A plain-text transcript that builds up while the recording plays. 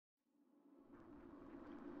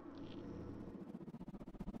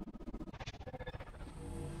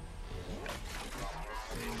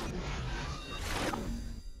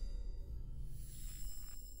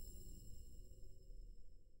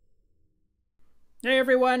Hey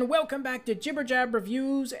everyone, welcome back to Jibber Jab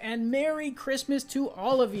Reviews, and Merry Christmas to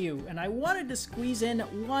all of you. And I wanted to squeeze in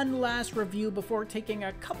one last review before taking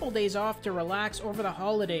a couple days off to relax over the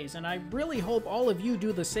holidays, and I really hope all of you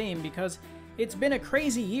do the same because it's been a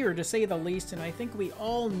crazy year to say the least, and I think we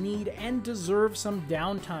all need and deserve some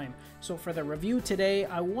downtime. So for the review today,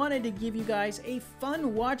 I wanted to give you guys a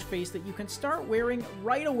fun watch face that you can start wearing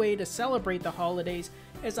right away to celebrate the holidays,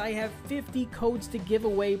 as I have 50 codes to give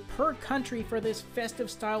away per country for this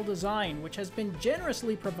festive style design, which has been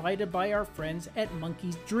generously provided by our friends at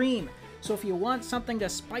Monkey's Dream. So if you want something to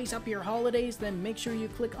spice up your holidays, then make sure you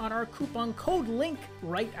click on our coupon code link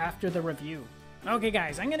right after the review. Okay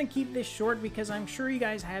guys, I'm going to keep this short because I'm sure you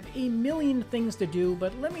guys have a million things to do,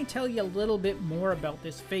 but let me tell you a little bit more about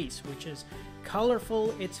this face, which is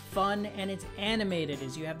colorful, it's fun, and it's animated,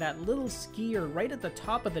 as you have that little skier right at the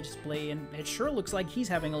top of the display, and it sure looks like he's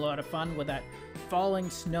having a lot of fun with that falling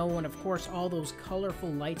snow and of course all those colorful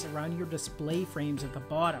lights around your display frames at the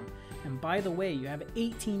bottom. And by the way, you have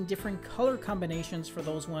 18 different color combinations for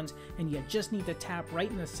those ones, and you just need to tap right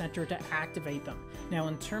in the center to activate them. Now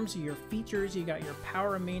in terms of your features, you got your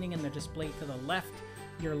power remaining in the display to the left,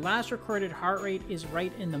 your last recorded heart rate is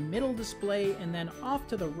right in the middle display, and then off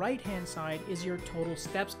to the right hand side is your total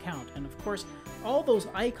steps count. And of course, all those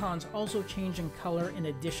icons also change in color in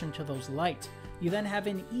addition to those lights. You then have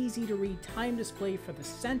an easy to read time display for the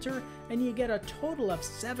center, and you get a total of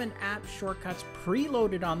 7 app shortcuts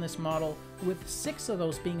preloaded on this model, with 6 of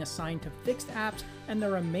those being assigned to fixed apps, and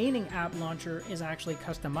the remaining app launcher is actually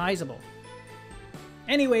customizable.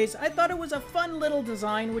 Anyways, I thought it was a fun little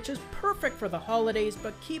design which is perfect for the holidays,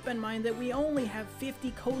 but keep in mind that we only have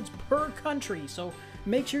 50 codes per country, so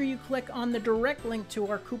make sure you click on the direct link to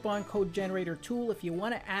our coupon code generator tool if you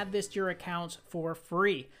want to add this to your accounts for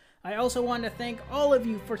free. I also want to thank all of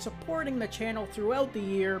you for supporting the channel throughout the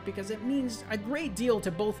year, because it means a great deal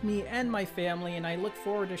to both me and my family, and I look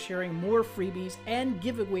forward to sharing more freebies and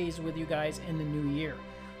giveaways with you guys in the new year.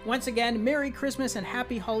 Once again, Merry Christmas and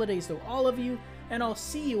Happy Holidays to all of you, and I'll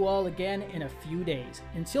see you all again in a few days.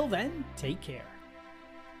 Until then, take care.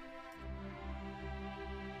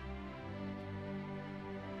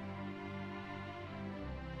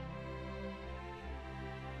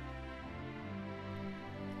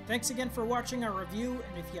 Thanks again for watching our review,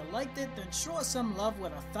 and if you liked it, then show us some love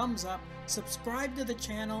with a thumbs up, subscribe to the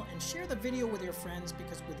channel, and share the video with your friends,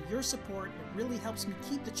 because with your support, it really helps me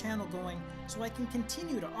keep the channel going so I can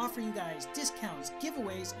continue to offer you guys discounts,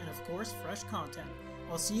 giveaways, and of course, fresh content.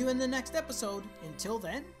 I'll see you in the next episode. Until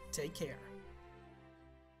then, take care.